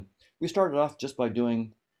we started off just by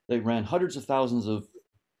they ran hundreds of thousands of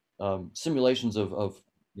simulations of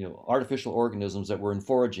artificial organisms that were in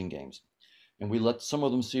foraging games, and we let some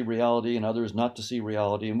of them see reality and others not to see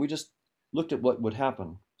reality, and we just looked at what would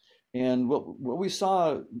happen. And what we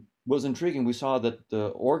saw was intriguing. We saw that the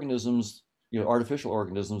organisms, artificial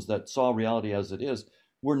organisms that saw reality as it is,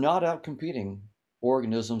 were not out competing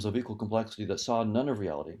organisms of equal complexity that saw none of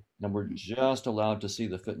reality and were just allowed to see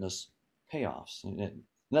the fitness payoffs. And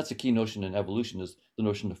that's the key notion in evolution, is the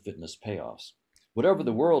notion of fitness payoffs. Whatever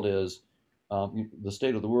the world is, the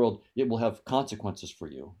state of the world, it will have consequences for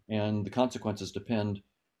you. And the consequences depend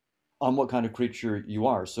on what kind of creature you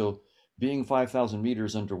are. So being 5,000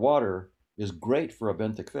 meters underwater is great for a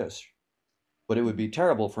benthic fish, but it would be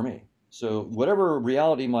terrible for me. So whatever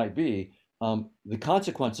reality might be, the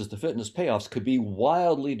consequences, the fitness payoffs could be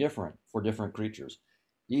wildly different for different creatures.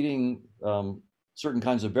 Eating certain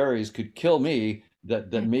kinds of berries could kill me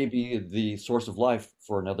that may be the source of life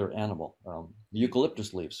for another animal.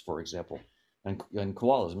 Eucalyptus leaves, for example, and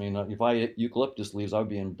koalas. I mean, if I ate eucalyptus leaves, I would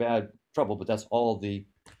be in bad trouble, but that's all the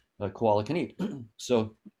koala can eat.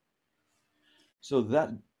 so so that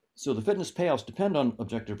so the fitness payoffs depend on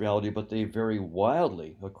objective reality, but they vary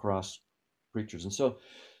wildly across creatures. And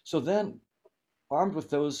so then, armed with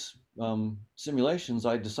those simulations,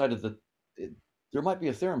 I decided that there might be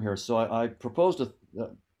a theorem here. So I proposed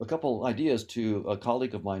a couple ideas to a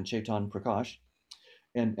colleague of mine, Chetan Prakash,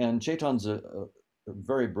 and Chetan's a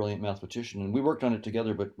very brilliant mathematician, and we worked on it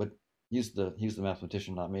together. But he's the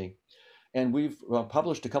mathematician, not me. And we've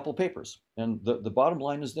published a couple papers. And the bottom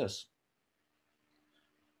line is this: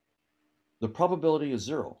 the probability is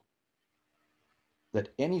zero that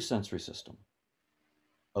any sensory system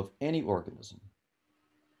of any organism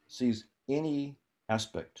sees any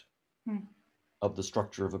aspect of the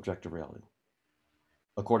structure of objective reality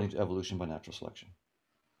according to evolution by natural selection.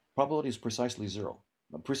 Probability is precisely zero,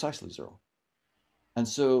 precisely zero. And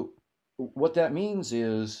so what that means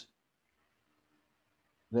is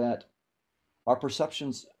that our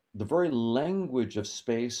perceptions, the very language of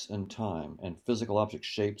space and time and physical object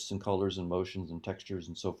shapes and colors and motions and textures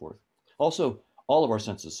and so forth. Also, all of our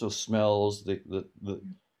senses, so smells, the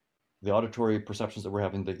auditory perceptions that we're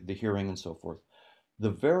having, the hearing and so forth. The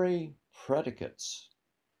very predicates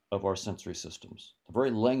of our sensory systems, the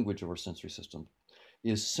very language of our sensory system,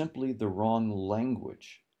 is simply the wrong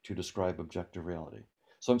language to describe objective reality.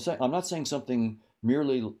 So I'm not saying something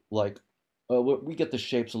merely like, we get the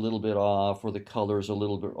shapes a little bit off, or the colors a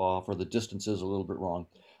little bit off, or the distances a little bit wrong.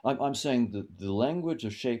 I'm saying that the language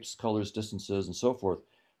of shapes, colors, distances, and so forth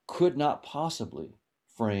could not possibly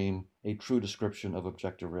frame a true description of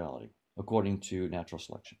objective reality according to natural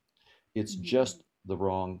selection. It's just the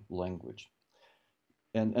wrong language.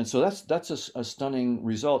 And so that's a stunning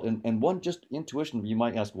result. And one just intuition, you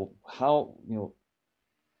might ask, well, how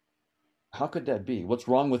could that be? What's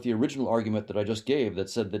wrong with the original argument that I just gave that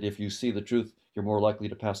said that if you see the truth, you're more likely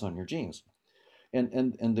to pass on your genes?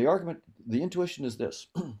 And the argument, the intuition is this: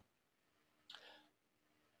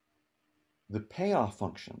 the payoff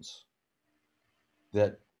functions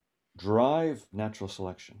that drive natural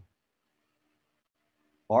selection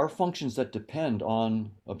are functions that depend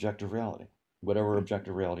on objective reality, whatever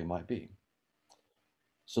objective reality might be.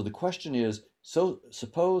 So the question is, so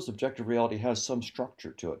suppose objective reality has some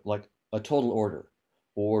structure to it, like a total order,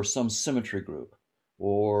 or some symmetry group,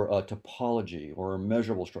 or a topology, or a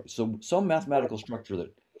measurable structure. So some mathematical structure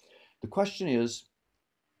that the question is,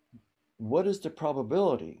 what is the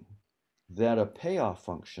probability that a payoff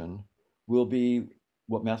function will be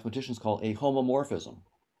what mathematicians call a homomorphism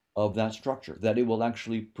of that structure, that it will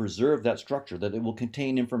actually preserve that structure, that it will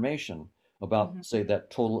contain information about, say,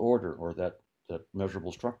 that total order or that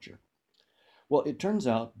measurable structure? Well, it turns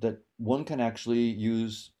out that one can actually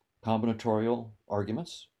use combinatorial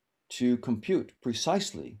arguments to compute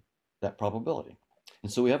precisely that probability.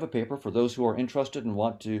 And so we have a paper for those who are interested and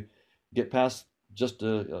want to get past just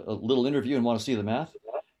a little interview and want to see the math.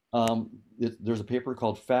 There's a paper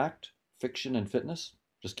called Fact, Fiction, and Fitness.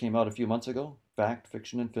 Just came out a few months ago. Fact,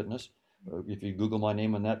 Fiction, and Fitness. If you Google my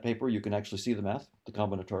name in that paper, you can actually see the math, the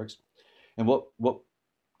combinatorics. And what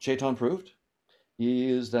Chetan proved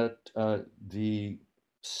is that the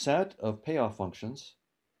set of payoff functions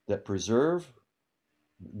that preserve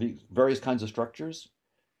the various kinds of structures,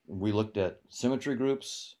 we looked at symmetry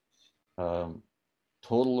groups,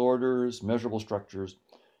 total orders, measurable structures.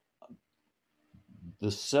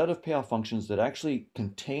 The set of payoff functions that actually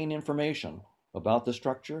contain information about the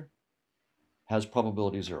structure has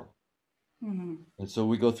probability zero. And so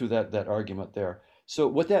we go through that argument there. So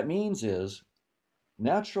what that means is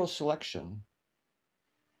natural selection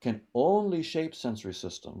can only shape sensory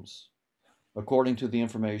systems according to the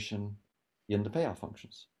information in the payoff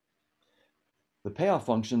functions. The payoff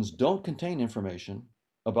functions don't contain information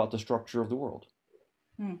about the structure of the world.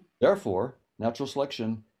 Therefore, natural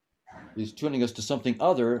selection is tuning us to something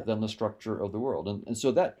other than the structure of the world. And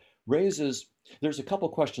so that raises, there's a couple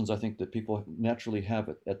questions I think that people naturally have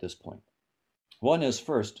at this point. One is,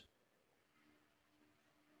 first,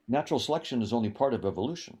 natural selection is only part of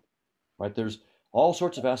evolution, right? There's all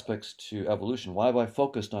sorts of aspects to evolution. Why have I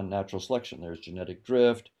focused on natural selection? There's genetic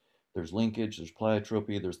drift, there's linkage, there's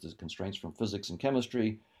pleiotropy, there's the constraints from physics and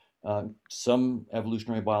chemistry. Some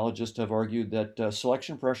evolutionary biologists have argued that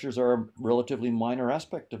selection pressures are a relatively minor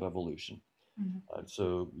aspect of evolution.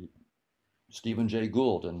 So Stephen Jay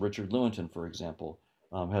Gould and Richard Lewontin, for example,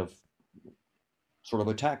 have sort of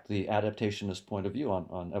attacked the adaptationist point of view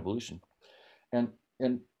on evolution. And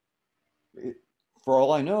for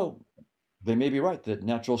all I know, they may be right that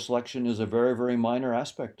natural selection is a very, very minor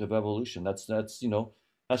aspect of evolution.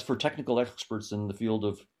 That's for technical experts in the field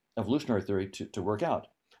of evolutionary theory to work out.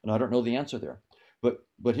 And I don't know the answer there.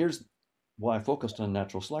 But here's why I focused on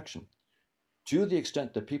natural selection. To the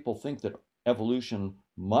extent that people think that evolution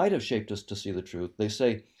might have shaped us to see the truth, they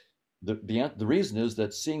say the reason is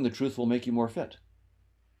that seeing the truth will make you more fit.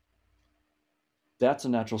 That's a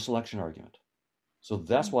natural selection argument. So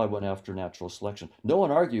that's why I went after natural selection. No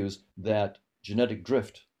one argues that genetic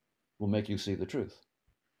drift will make you see the truth.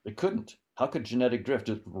 It couldn't. How could genetic drift,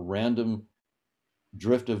 a random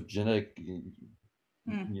drift of genetic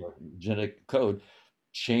code,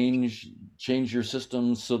 change your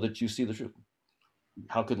systems so that you see the truth?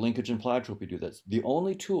 How could linkage and pleiotropy do that? The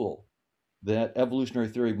only tool that evolutionary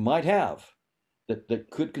theory might have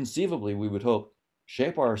that could conceivably, we would hope,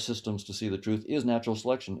 shape our systems to see the truth is natural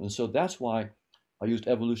selection. And so that's why I used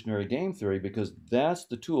evolutionary game theory, because that's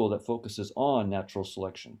the tool that focuses on natural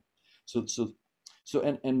selection.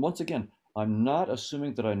 And once again, I'm not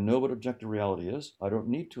assuming that I know what objective reality is. I don't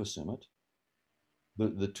need to assume it.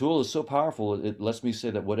 The tool is so powerful, it lets me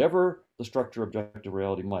say that whatever the structure objective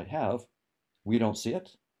reality might have, we don't see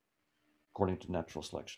it according to natural selection.